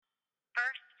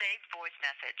saved voice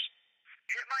message.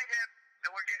 Hit my hip,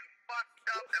 and we're getting fucked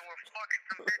up, and we're fucking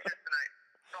some bitches tonight.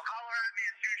 So holler at me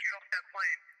as soon as you get off that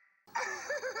plane.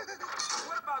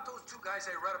 What about those two guys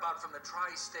I read about from the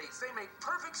Tri-States? They made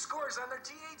perfect scores on their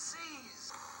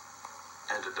THCs.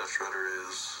 And a Dutch Rudder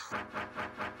is...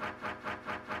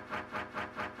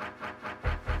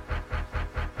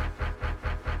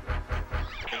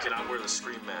 And can I wear the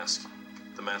Scream mask?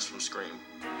 The mask from Scream.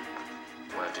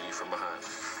 Go after you from behind.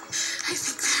 I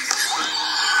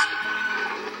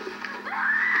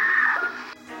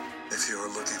think if you are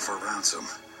looking for ransom,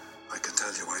 I can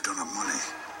tell you I don't have money.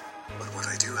 But what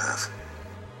I do have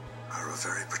are a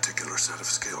very particular set of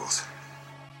skills.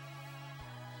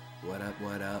 What up,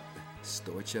 what up?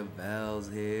 Storcha Vels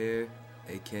here,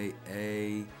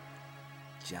 aka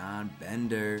John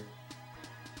Bender.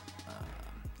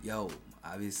 Yo,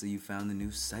 obviously you found the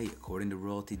new site, according to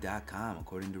royalty.com.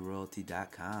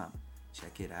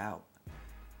 Check it out.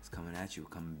 It's coming at you. We're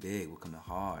coming big. We're coming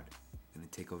hard. We're gonna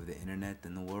take over the internet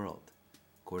and the world.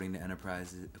 According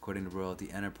to Royalty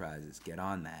Enterprises. Get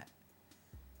on that.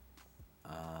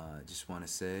 Just want to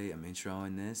say I'm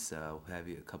introing this. We'll have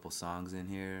you a couple songs in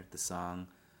here. The song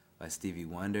by Stevie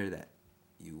Wonder that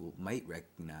you might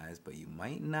recognize, but you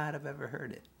might not have ever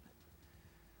heard it.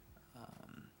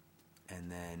 And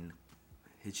then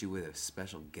hit you with a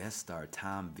special guest star,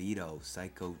 Tom Vito,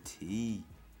 Psycho T.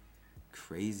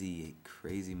 Crazy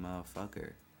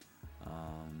motherfucker.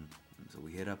 So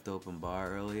we hit up the open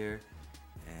bar earlier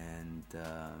and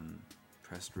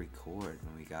pressed record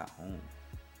when we got home.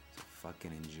 So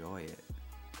fucking enjoy it.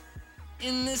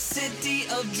 In the city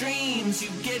of dreams, you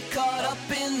get caught up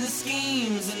in the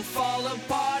schemes and fall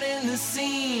apart in the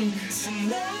scene.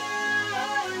 Tonight,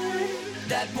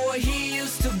 that boy, he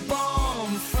used to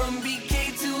bomb from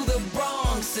BK to the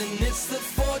Bronx, and it's the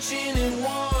fortunate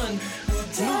one who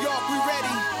died. New York, we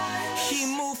ready. He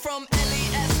moved from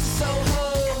LES to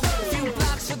Soho, a few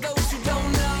blocks for those who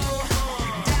don't know.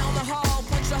 Down the hall,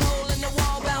 punched a hole in the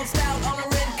wall, bounced out on a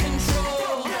red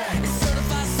control. A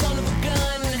certified son of a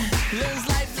gun, learns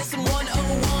life lesson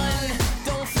 101.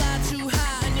 Don't fly too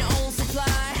high on your own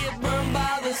supply, get burned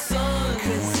by the sun.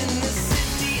 'Cause in the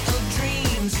city of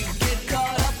dreams, you get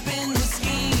caught up in the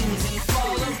schemes and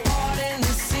fall apart in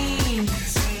the scene.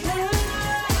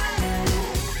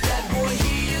 That boy,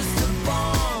 he used to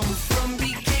bomb from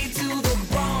BK to the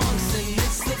Bronx, and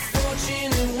it's the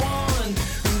fortunate one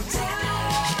who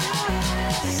died.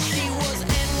 He was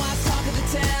NY's talk of the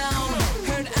town,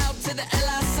 heard out to the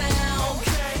LI sound.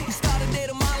 He started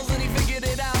dating models and he figured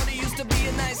it out. He used to be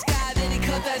a nice guy, then he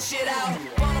cut that shit out.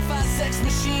 Bonafide sex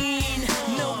machine,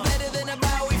 no better than a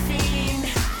Bowie fiend.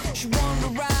 She wanted to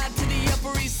ride to the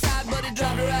Upper East Side, but he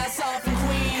dropped her ass off in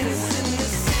Queens. 'Cause in the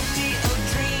city of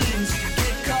dreams, you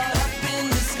get caught up in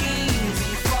the schemes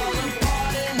and fall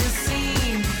apart in the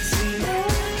scene.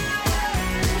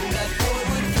 That boy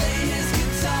would play his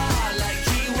guitar like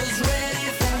he was ready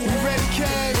for You war. ready,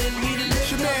 Kev? Then he'd lift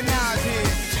It's your up man his Nas here.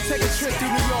 Take a trip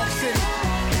through New York City.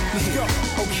 Let's go.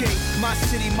 Okay, my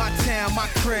city, my town, my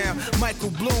crown.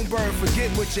 Michael Bloomberg, forget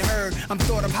what you heard. I'm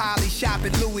thought of highly,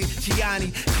 shopping Louis,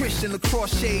 Gianni, Christian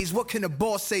lacrosse shades. What can a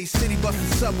boss say? City bus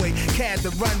and subway, CAD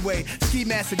the runway, ski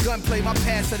mask and gunplay. My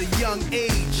past at a young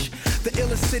age. The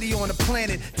illest city on the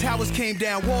planet. Towers came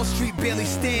down, Wall Street barely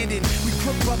standing. We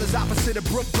Crook brothers opposite of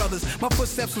Brook brothers. My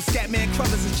footsteps with Scatman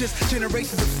Crothers. It's just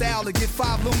generations of style to get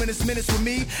 5 luminous minutes with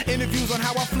me. Interviews on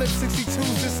how I flip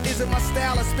 62s. This isn't my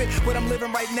style. I spit what I'm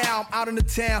living right now. I'm out in the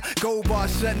town. Gold bar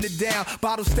shutting it down.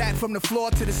 Bottle stacked from the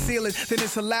floor to the ceiling. Then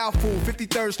it's a loud fool.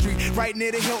 53rd Street, right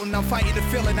near the Hilton. I'm fighting the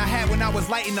feeling I had when I was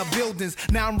lighting up buildings.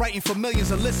 Now I'm writing for millions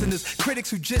of listeners. Critics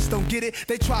who just don't get it,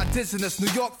 they try dissing us.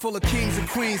 New York full of kings and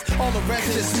queens. All the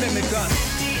rest just mimic us.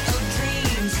 city of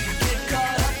dreams, you get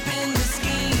caught up in the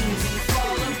schemes and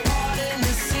fall apart in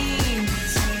the scene.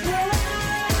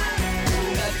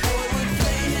 That boy would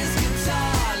play his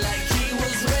guitar like he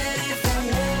was ready for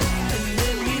war, and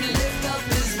then he'd lift up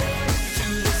his voice to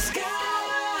the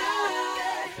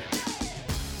sky.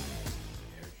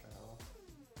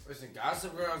 Listen,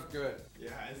 Gossip Girl's good.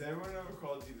 Yeah, has everyone ever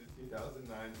called you the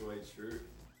 2009 Dwight Schrute?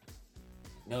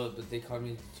 No, but they called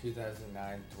me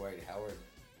 2009 Dwight Howard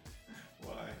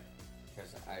Why?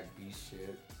 because I beat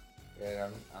shit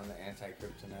and I'm the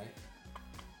anti-kryptonite.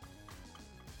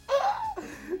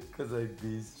 Because I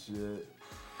beast shit.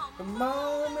 A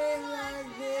moment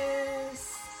like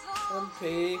this, when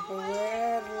people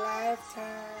wear a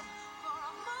lifetime.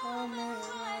 A moment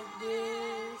like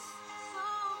this,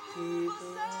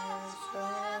 people wear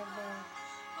forever.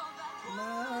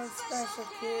 My special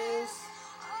kiss.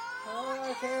 Oh,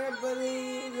 I can't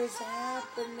believe it's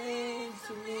happening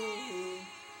to me.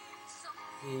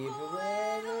 People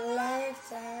in a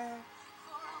lifetime.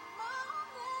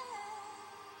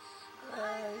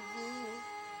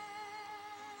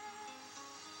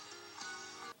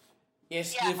 Yeah,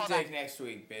 stiff hold dick on. next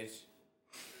week, bitch.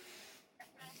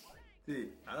 Dude,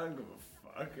 I don't give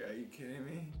a fuck. Are you kidding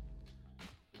me?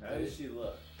 How does she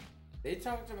look? They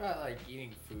talked about like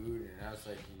eating food, and I was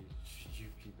like, you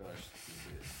people are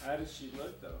stupid. How does she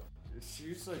look though? She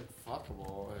was like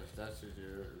fuckable, if that's what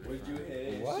you're. Would you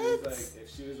hit it? What?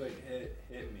 If she was like hit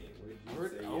me, would I you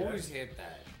would say always yes? hit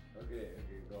that. Okay,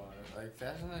 go on. Like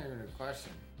that's not even a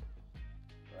question.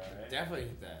 Right. Definitely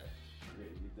hit that. Okay,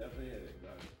 you definitely hit it. Go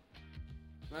on.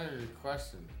 It's not even a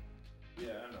question. Yeah,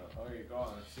 I know. Okay, go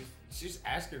on. She's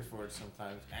asking for it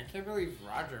sometimes. I can't believe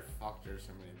Roger fucked her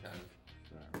so many times.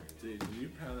 Dude, did you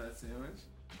pound that sandwich?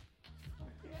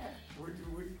 Yeah. What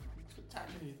time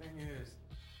do you think it is?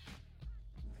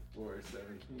 4,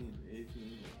 17, 18.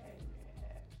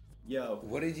 Yo,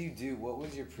 What did you do? What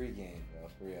was your pregame, bro?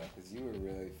 For real? Because you were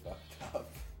really fucked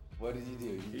up. What did you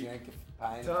do? You drank a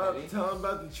pint of Petty? tell him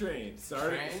about the train.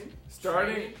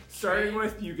 Train? Starting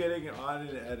with you getting on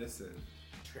in Edison.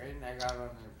 Train I got on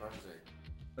in Brunswick.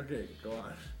 Okay, go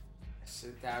on. I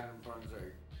sit down in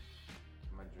Brunswick.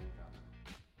 Put my drink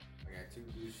on. I got 2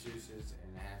 juices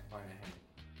and a half pint of Henny.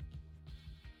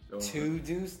 Go on. 2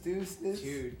 deuces?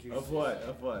 2 juices. Of what?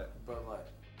 Of what? But what?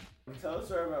 Tell a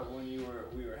story about when we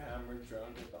were hammered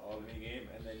drunk at the Albany game,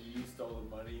 and then you stole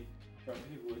the money from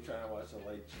people who were trying to watch a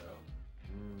light show.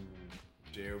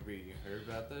 J.O.B., you heard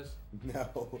about this?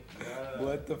 No.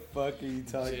 What the fuck are you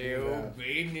talking about?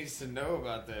 J.O.B. needs to know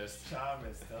about this.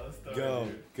 Thomas, tell a story. Go,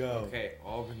 dude. go. Okay,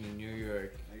 Albany, New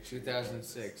York,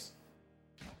 2006.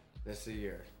 That's the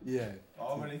year. Yeah.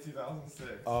 Albany 2006.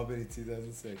 Albany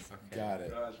 2006. Okay. Got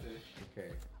it. Go out there.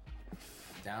 Okay.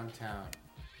 Downtown.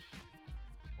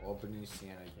 Albany,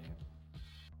 Siena game.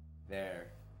 There.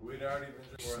 We'd already been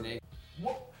drinking. Snake.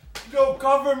 What? No,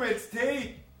 government's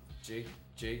tape! Snake.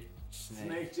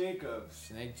 Snake Jacobs.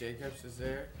 Snake Jacobs is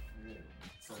there. Yeah.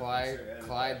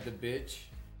 Clyde the bitch.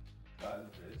 Clyde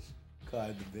the bitch.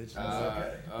 Clyde the bitch.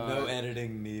 okay. No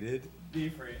editing needed. Be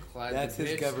free. Clyde That's the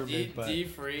his bitch, government, but- D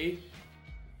free.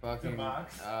 Fucking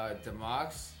Demox.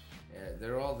 Demox. Yeah,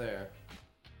 they're all there.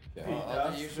 Yeah. Pete All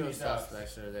Duffs, the usual Pete Duffs.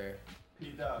 suspects are there. P.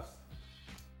 Duffs.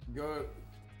 Go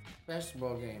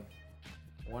basketball game.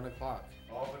 1 o'clock.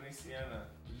 Albany, Siena.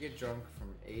 You get drunk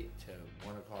from 8 to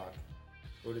 1 o'clock.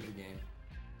 Go to the game.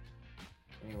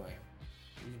 Anyway,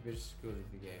 these bitches go to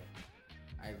the game.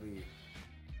 I leave.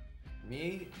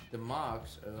 Me, the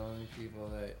mocks are the only people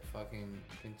that fucking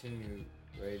continue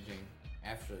raging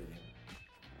after the game.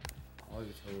 All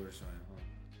the tourists went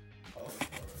home.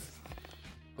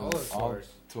 All the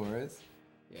tourists. Tourists?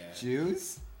 Yeah.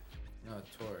 Jews? No,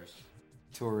 tourists.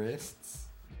 Tourists?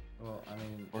 Well, I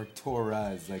mean, Or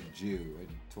Torah is like Jew. And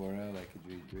Torah, like a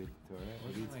Jew, Torah? it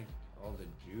wasn't like all the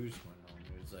Jews went home.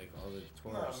 It was like all the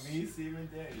No, tourists. me, Stephen,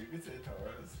 Dan. You could say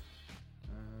Taurus.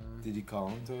 Did you call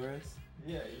him tourists?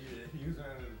 Yeah, he did. He was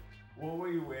wearing. What were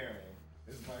you wearing?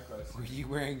 Is my question. Were you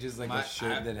wearing just like My- a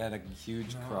shirt that had a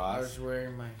huge No, I cross? was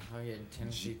wearing my fucking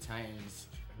Tennessee Titans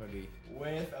hoodie.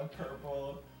 With a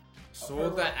purple.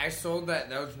 Sold that. I sold that.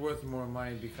 That was worth more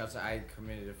money because I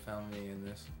committed a felony in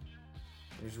this.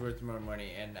 It was worth more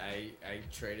money, and I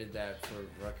traded that for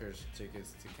Rutgers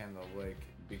tickets to Kendall Lake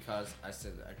because I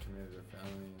said I committed a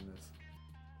felony in this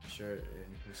shirt,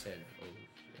 and he said, "Oh shit."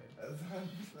 That's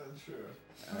 100% true.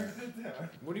 Write it down.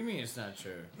 What do you mean it's not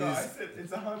true? No, I said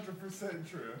it's 100%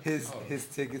 true. His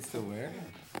tickets to where?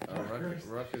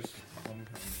 Rutgers homecoming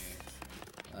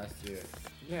game last year.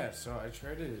 Yeah, so I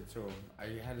traded it to him. I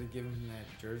had to give him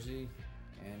that jersey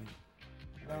and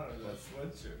No, that's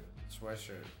sweatshirt.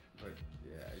 sweatshirt. But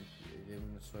yeah, I gave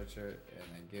him the sweatshirt and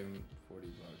I gave him $40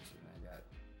 and I got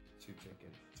 2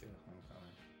 tickets to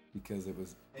homecoming. Because it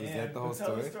was And that the whole tell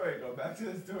story? the story. Go back to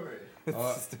the story.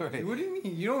 That's the story. What do you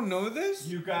mean? You don't know this?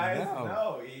 You guys, No.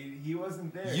 no, he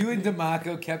wasn't there. You and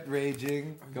Demaco kept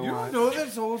raging. Go you on. don't know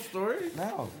this whole story?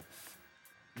 No.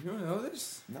 You don't know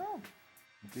this? No.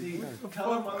 See, Dude,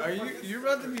 tell him Are you? motherfuckers- You're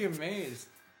about to be amazed.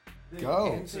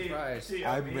 Go. And surprised. See,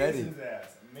 I'm amaze ready. His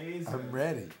ass. Amaze I'm him.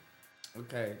 ready.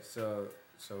 Okay, so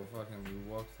fucking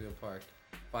we walked through the park.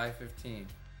 5:15.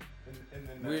 In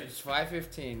the We're night. it's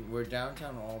 5:15. We're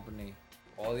downtown Albany.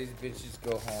 All these bitches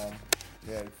go home.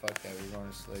 Yeah, fuck that. We're going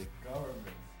to sleep.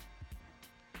 Government.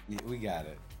 We got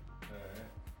it.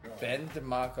 Alright. Go on. Ben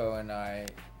DeMarco and I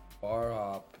bar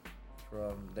hop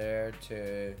from there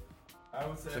to I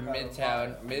would say to about a Midtown- mile.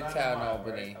 About a Midtown mile,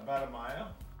 Albany. Right? About a mile?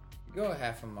 go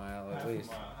half a mile at Half least.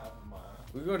 a mile. Half a mile.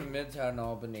 We go to Midtown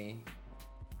Albany.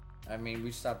 I mean,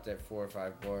 we stopped at 4 or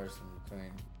 5 bars in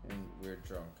between. and we're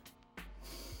drunk.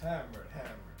 Hammered.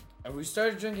 And we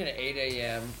started drinking at 8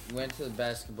 a.m. Went to the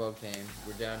basketball game.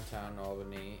 We're downtown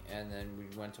Albany, and then we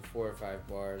went to 4 or 5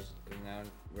 bars, and now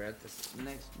we're at this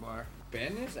next bar.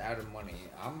 Ben is out of money.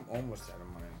 I'm almost out of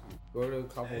money. Go to a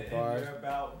couple And bars. you're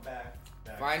about back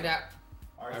Find to out.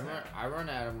 our I town. run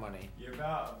out of money. You're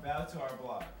about to our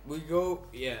block. We go,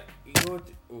 yeah. We go.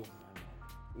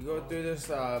 We go through this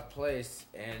place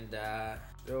and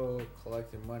still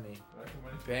collecting money. Collecting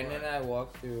money for Ben what? and I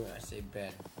walk through. I say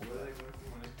Ben. What are they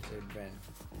collecting money I for? say Ben.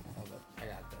 Hold up, I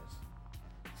got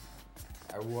this.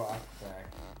 I walk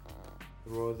back.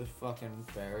 Throw the fucking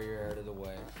barrier out of the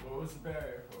way. What was the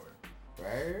barrier for?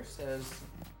 Barrier says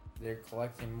they're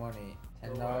collecting money.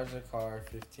 $10 a car,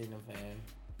 $15 a van.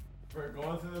 For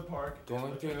going through the park. and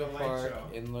Going looking through at the light park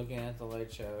show. and looking at the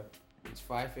light show. It's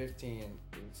 5:15.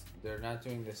 They're not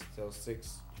doing this till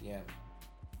 6 p.m.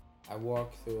 I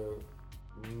walk through.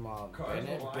 Meanwhile, Cars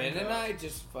are lined Ben and up. I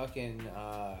just fucking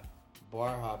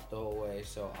bar hopped the whole way.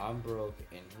 So I'm broke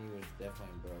and he was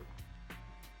definitely broke.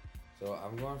 So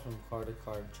I'm going from car to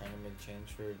car trying to make change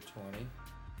for 20.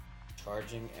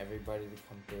 Charging everybody to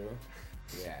come through.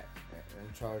 Yeah,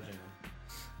 I'm charging them.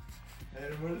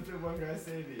 And what does the one guy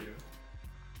say to you?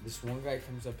 This one guy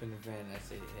comes up in the van and I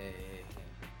say, hey,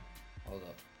 hold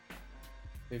up.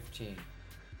 15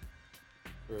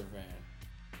 for a van.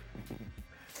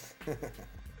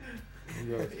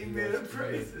 He made up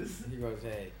prices. He goes,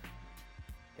 hey.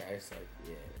 Guy's like,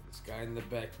 yeah, this guy in the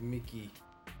back, Mickey.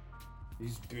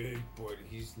 He's big, but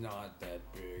he's not that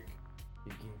big. He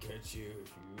can catch you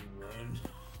if you run.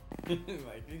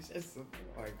 Like, he says something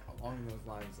like along those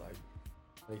lines,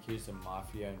 like he's a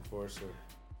mafia enforcer,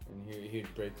 and he'd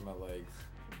break my legs,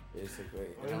 basically.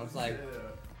 And I was like,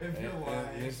 if you're and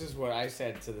lying. this is what I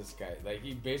said to this guy. Like,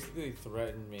 he basically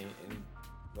threatened me and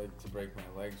like to break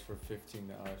my legs for $15.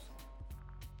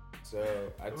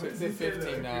 So I What took does the he say, though,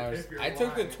 $15. if you're I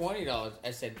took the lying? $20.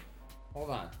 I said, hold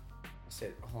on.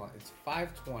 It's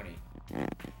 $5.20.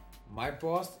 My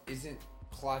boss isn't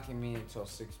clocking me until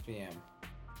 6 p.m.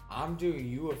 I'm doing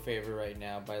you a favor right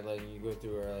now by letting you go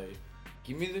through early.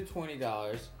 Give me the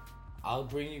 $20. I'll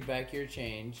bring you back your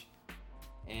change,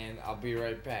 and I'll be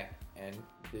right back. And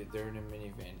they're in a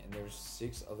minivan, and there were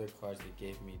 6 other cars that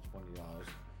gave me $20.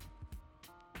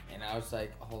 And I was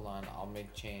like, hold on, I'll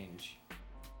make change.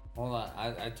 Hold on,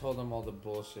 I told them all the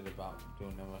bullshit about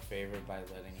doing them a favor by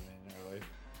letting them in early.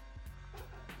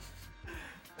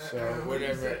 So what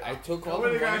did he whatever, say? I took all What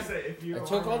the did the guy money. say? If you I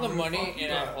took all the I'm gonna money fuck you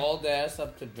and I up. hauled ass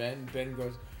up to Ben. Ben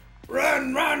goes,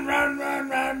 run, run, run, run,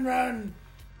 run, run.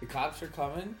 The cops are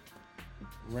coming.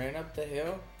 Ran up the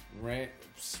hill.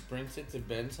 Sprinted to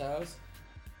Ben's house.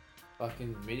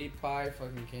 Fucking Midi Pie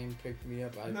fucking came picked me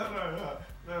up. No,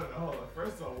 hold on.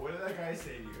 First of all, what did that guy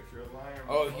say to you? If you're lying, I'm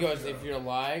Oh, gonna he goes, fuck you if up. you're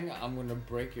lying, I'm gonna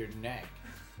break your neck.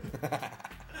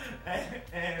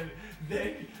 and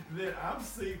then I'm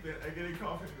sleeping. I get a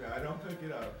call from you. I don't pick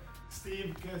it up.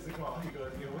 Steve gets a call. He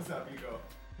goes, yo, what's up? You go,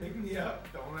 pick me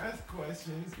up. Don't ask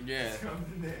questions. Yeah. Just come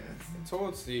to dance. I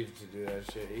told Steve to do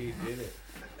that shit. He did it.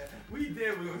 We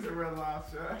did. We went to Red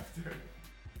Lobster after.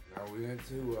 No, we went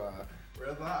to,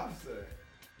 Red Lobster.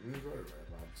 we didn't go to Red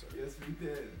Lobster. Yes, we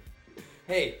did.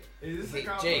 Hey, Is this Hey, a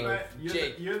compliment?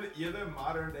 Jake. You're the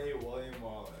modern day William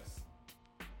Wallace.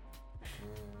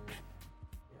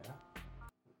 yeah.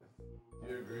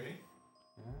 You agree?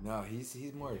 No, he's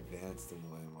more advanced than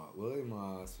William Wallace. William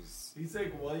Wallace was. He's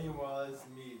like William Wallace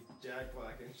meets Jack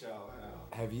Black and Shallow Hal.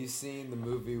 Have you seen the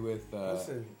movie with?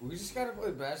 Listen, we just gotta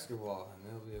play basketball and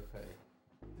it'll be okay.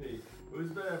 See,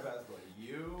 who's better at basketball,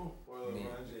 you or LeBron Me.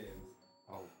 James?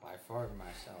 Oh, by far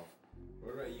myself.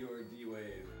 What about you or D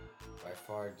Wade? By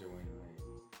far doing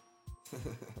Wade.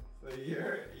 So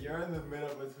you're in the middle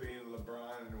between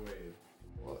LeBron and Wade.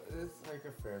 Well, it's like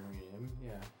a fair medium,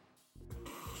 yeah.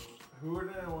 Who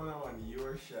would win one-on-one, you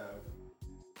or Chef?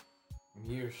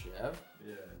 Me or Chef?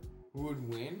 Yeah, Who would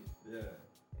win? yeah.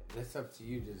 That's up to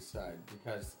you to decide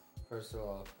because, first of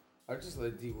all, I'll just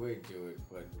let D Wade do it,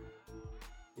 but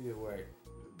either way,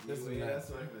 doesn't D Wade matter. has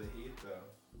to win for the Heat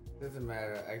though. Doesn't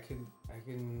matter. I can,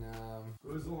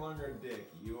 Who's the longer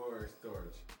dick, you or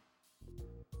Storch?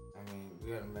 I mean,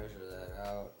 we gotta measure that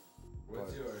out.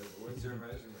 What's What? yours? What's your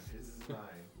measurement? His is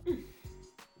mine.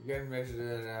 We gotta measure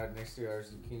that out next to our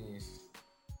zucchinis.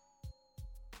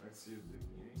 Let's see the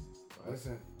bikini.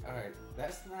 Listen, alright,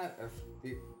 that's not a.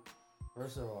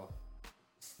 First of all,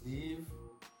 Steve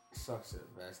sucks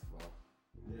at basketball.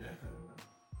 Yeah,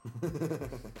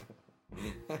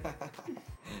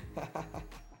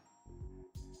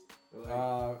 I know.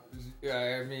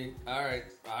 Yeah, I mean, all right.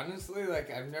 Honestly,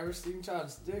 like I've never seen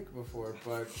John's dick before,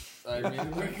 but I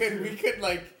mean,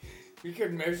 we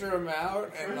could measure him out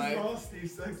and First like. of all, Steve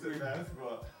sucks at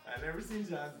basketball. I've never seen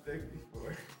John's dick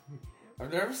before.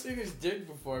 I've never seen his dick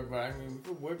before, but I mean, we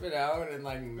could whip it out and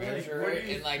like measure what do it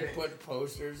you and like think? put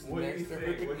posters What do you next to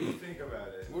think? it. What do you think about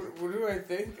it? What do I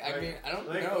think? I Like- mean, I don't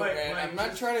like- know, like- man. like I'm not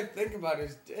just- trying to think about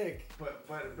his dick. But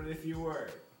if you were,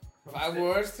 If I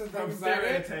was to from think about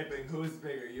it, stereotyping, who's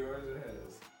bigger, yours or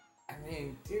his? I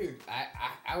mean, dude,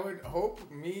 I would hope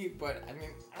me, but I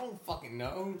mean, I don't fucking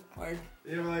know. Like,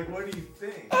 You're like, what do you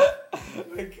think?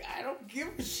 like I don't give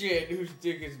a shit whose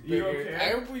dick is You bigger. don't care? I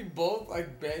hope we both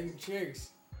like bang chicks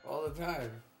all the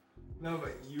time. No,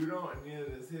 but you don't. Neither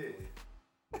does he.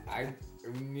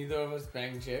 Neither of us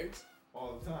bang chicks.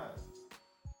 All the time.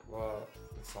 Well,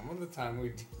 some of the time we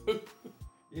do.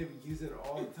 Yeah, but use it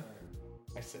all the time.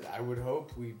 I said I would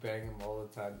hope we bang him all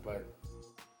the time, but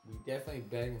we definitely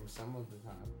bang him some of the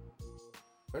time.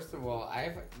 First of all, I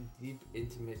have a deep,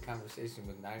 intimate conversation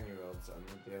with 9-year-olds on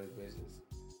a daily basis.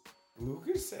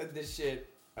 Lucas said this shit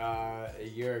a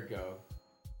year ago.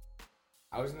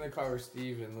 I was in the car with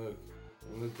Steve and Luke.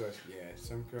 And Luke goes, yeah,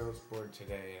 some girl's bored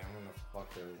today and I'm gonna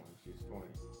fuck her when she's 20.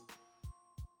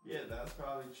 Yeah, that's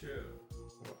probably true.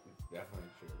 Well, it's definitely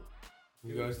true.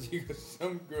 He goes,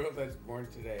 some girl that's born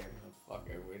today, I'm gonna fuck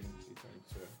her when she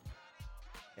turns 20.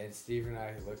 And Steve and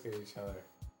I look at each other.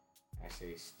 I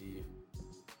say, Steve,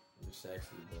 you're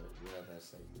sexy, but you're not that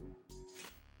sexy.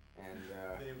 And,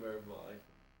 Neighbor block.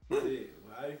 See,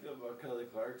 how do you feel about Kelly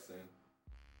Clarkson?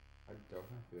 I don't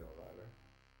feel about her.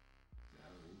 I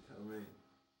mean, tell me.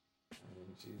 I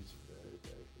mean, she's very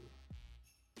sexy.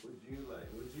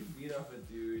 Would you beat up a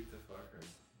dude to fuck her?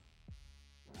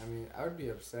 I mean, I would be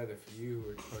upset if you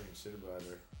were talking shit about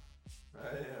her.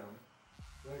 I am.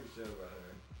 Talking shit about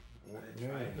her.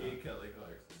 No, I no. hate Kelly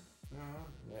Clarkson. No,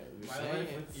 yeah, you're My saying life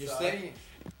it. would You're suck. saying it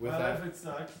My without. life would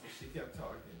suck if she kept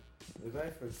talking. Your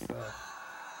life would suck.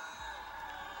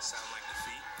 Sound like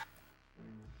defeat?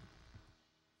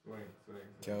 Swing.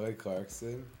 Kelly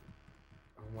Clarkson.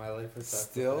 Oh, my life would suck.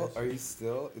 Still? without Are you. you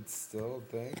still? It's still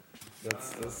a thing? That's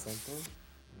still something?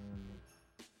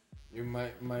 You my.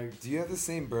 Do you have the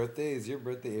same birthday? Is your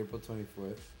birthday April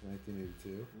 24th,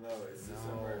 1982? No, it's No,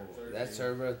 December 13th. that's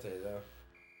her birthday though.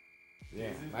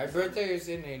 Yeah. My birthday is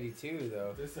in '82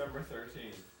 though. December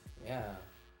 13th. Yeah.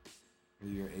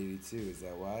 You're 82. Is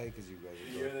that why? Because you guys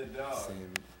are You're both the dog.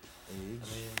 same I age?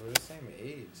 mean, we're the same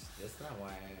age. That's not why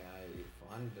I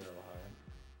fondle her.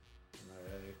 Am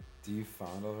I right? Do you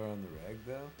fondle her on the reg,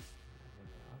 though?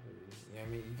 Yeah, I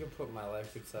mean, you could put My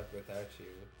Life Would Suck Without You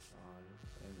on,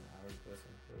 and I would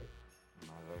listen to it.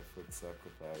 My life would suck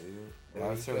without you. Or That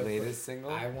was you her could latest put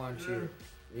single? I Want You.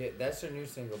 Yeah, that's her new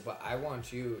single, but I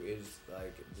Want You is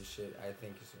like the shit I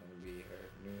think is going to be her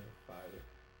new fire.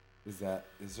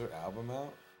 Is her album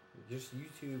out? Just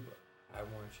YouTube, I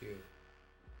Want You.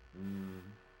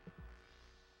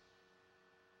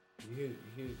 You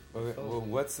Okay, told well, me.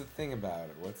 what's the thing about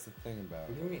it? What's the thing about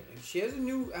What do it? you mean? She has a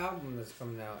new album that's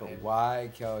coming out. But and why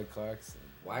Kelly Clarkson?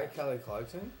 why Kelly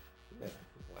Clarkson? Yeah.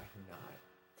 Why not?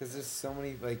 Because there's so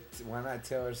many, why not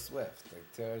Taylor Swift? Like,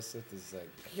 Taylor Swift is like...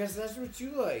 Because that's what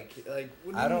you like. Like,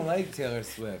 what do I you don't mean? like Taylor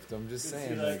Swift. I'm just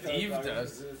saying, like... Kelly Steve Clarkson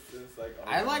does. since, like,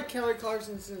 I like Kelly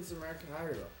Clarkson since American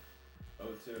Idol. Oh,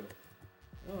 too.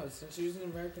 No, since she was in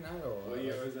American Idol. What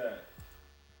year was that?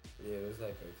 Yeah, it was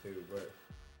like her too, but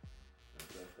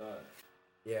That's what I thought.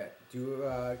 yeah. Do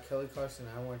Kelly Clarkson,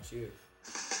 I Want You.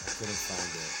 I couldn't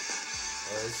find it.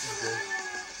 Oh, this is good.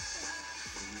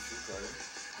 Did you record it?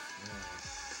 No.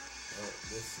 Oh,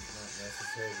 this is not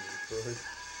necessarily record.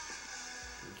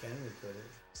 You can record it.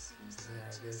 Yeah,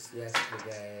 I guess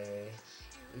yesterday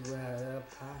you had a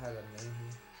part of me.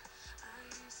 I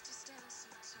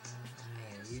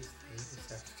used to be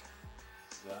such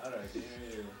Louder, I can't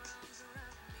hear you.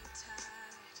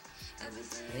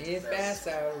 if that's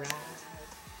alright.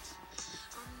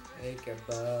 Make a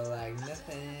bow like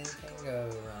nothing can go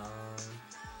wrong.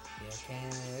 You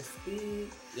can't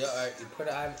speak. Yo, alright, you put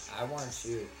it on. I Want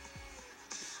You.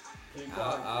 Keep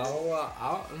going,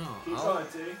 Keep I'll going,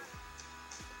 T.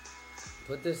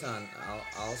 put this on.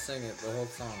 I'll sing it the whole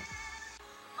song.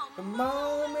 A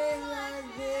moment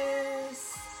like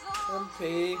this, some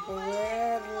people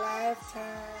wear a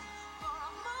lifetime.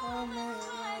 A moment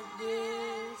like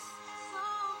this,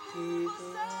 people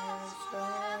wear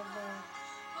forever.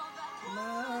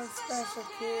 My special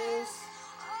kiss.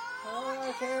 Oh,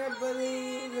 I can't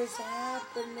believe it's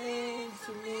happening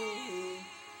to me.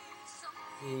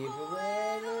 People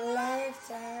wear a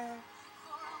lifetime.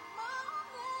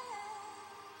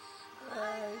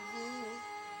 Like this.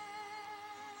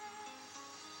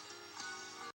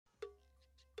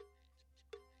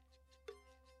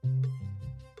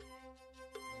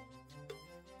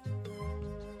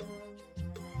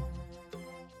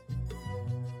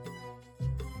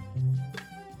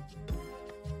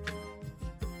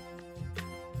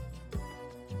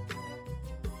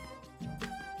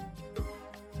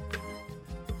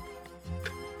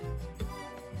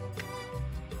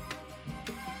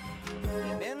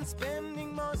 been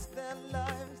spending most their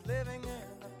lives living in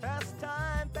a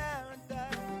pastime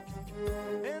paradise.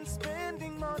 Been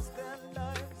spending most their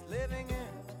lives living in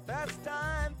a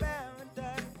pastime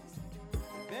paradise.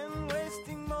 Been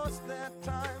wasting most their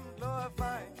time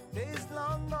glorifying days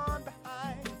long gone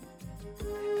behind.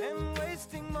 Been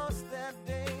wasting most their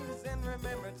days in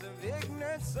remembrance of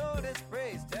ignorance, so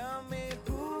dispraise. Tell me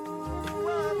who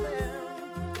of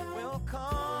them will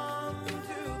come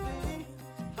to thee?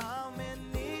 How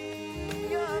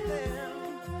many of them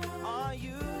are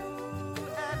you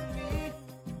and me?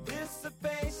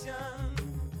 Dissipation,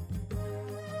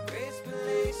 grace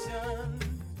relations,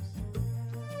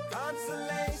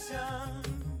 consolation,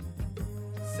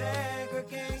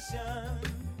 segregation,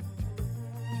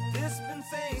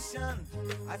 dispensation,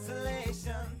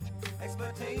 isolation,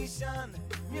 exploitation,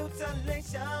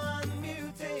 mutilation,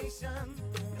 mutation,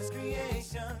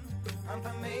 miscreation,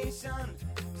 confirmation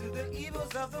to the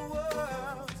evils of the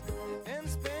world. And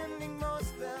spending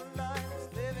most their lives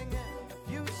living in a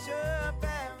future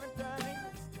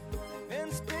paradise.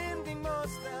 And spending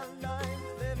most their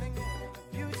lives living in a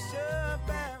future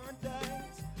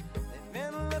paradise. They've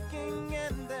been looking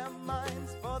in their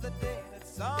minds for the day that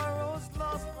sorrow's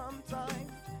lost from time.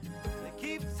 They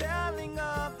keep telling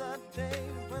of the day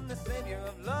when the Savior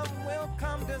of love will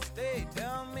come to stay.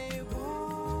 Tell me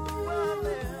who of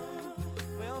them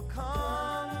will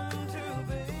come to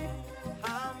be?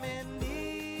 How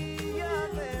many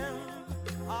of them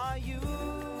are you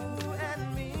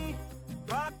and me?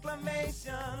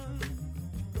 Proclamation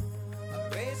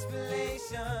of race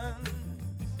relations,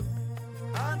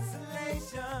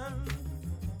 consolation,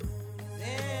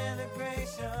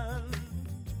 integration,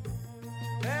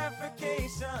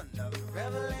 verification of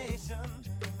revelation,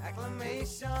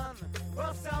 acclamation,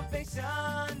 world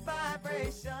salvation,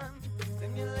 vibration,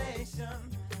 stimulation,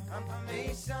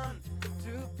 confirmation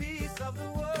to peace of the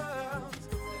world.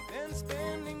 They've been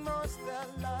spending most their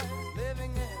lives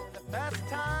living in a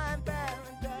pastime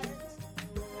paradise.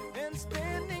 They've been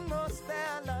spending most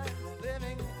their lives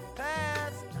living in a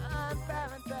pastime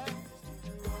paradise.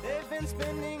 They've been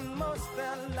spending most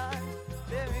their lives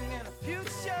living in a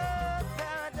future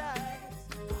paradise.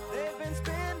 They've been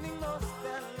spending most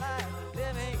their lives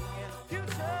living in a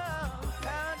future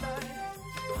paradise.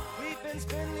 We've been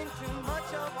spending too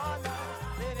much of our lives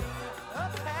living in a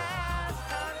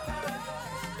pastime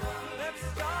paradise. Let's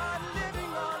start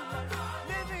living on life,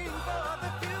 living for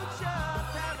the future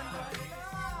paradise.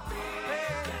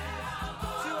 Hey,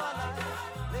 to our lives,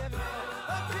 living in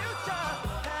a future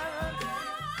paradise.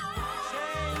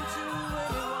 Shame to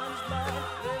anyone's life,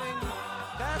 living in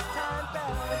a pastime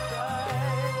paradise.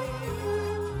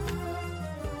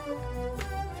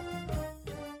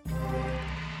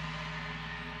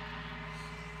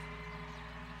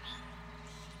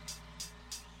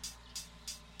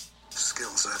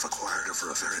 Skills I've acquired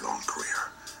over a very long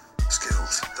career.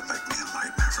 Skills that make me a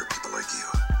nightmare for people like you.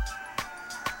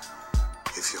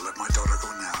 If you let my daughter go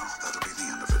now, that'll be the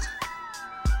end of it.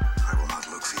 I will not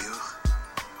look for you.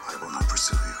 I will not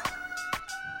pursue you.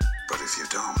 But if you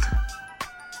don't,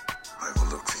 I will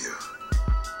look for you.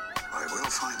 I will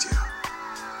find you.